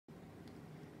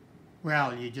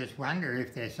Well, you just wonder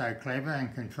if they're so clever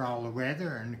and control the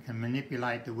weather and can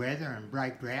manipulate the weather and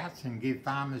break droughts and give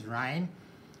farmers rain.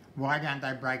 Why don't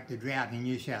they break the drought in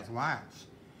New South Wales?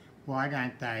 Why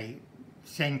don't they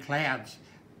send clouds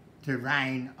to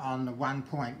rain on the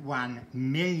 1.1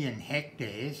 million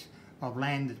hectares of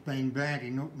land that's been burnt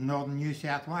in northern New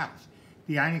South Wales?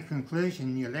 The only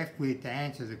conclusion you're left with to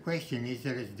answer the question is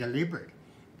that it's deliberate,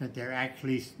 that they're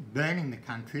actually burning the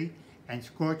country and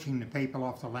scorching the people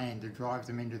off the land to drive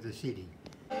them into the city.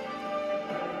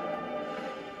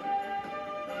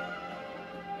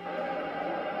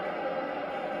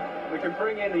 We can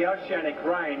bring in the oceanic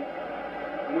rain,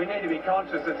 and we need to be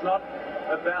conscious it's not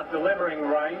about delivering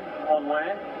rain on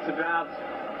land, it's about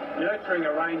nurturing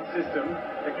a rain system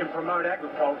that can promote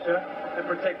agriculture and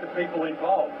protect the people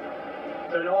involved.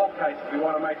 So in all cases we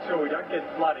want to make sure we don't get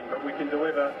flooding, but we can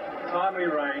deliver timely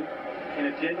rain in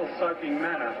a gentle soaking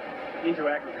manner into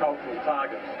agricultural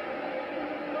targets.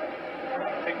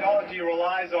 Technology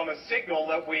relies on a signal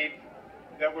that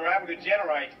we're able to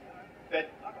generate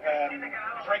that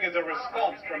triggers a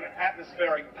response from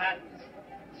atmospheric patterns.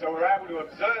 So we're able to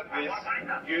observe this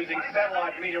using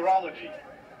satellite meteorology,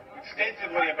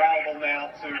 extensively available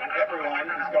now to everyone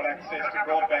who's got access to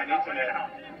broadband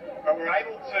internet. But we're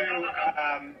able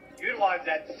to utilise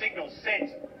that signal sent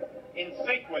in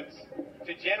sequence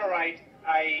to generate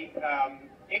a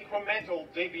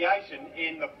incremental deviation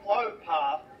in the flow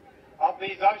path of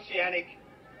these oceanic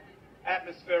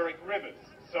atmospheric rivers.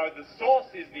 So the source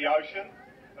is the ocean,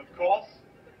 of course.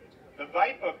 The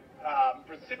vapour,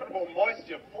 precipitable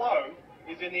moisture flow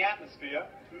is in the atmosphere.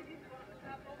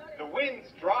 The winds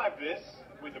drive this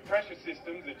with the pressure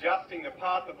systems adjusting the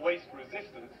path of least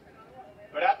resistance.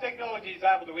 But our technology is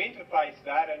able to interface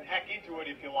that and hack into it,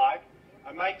 if you like,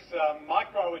 and make some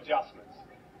micro adjustments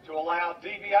to allow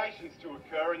deviations to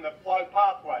occur in the flow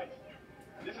pathways.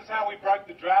 This is how we broke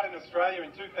the drought in Australia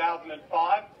in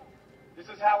 2005. This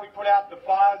is how we put out the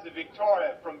fires of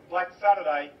Victoria from Black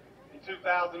Saturday in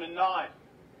 2009.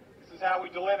 This is how we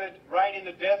delivered rain in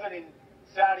the desert in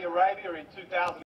Saudi Arabia in 2000.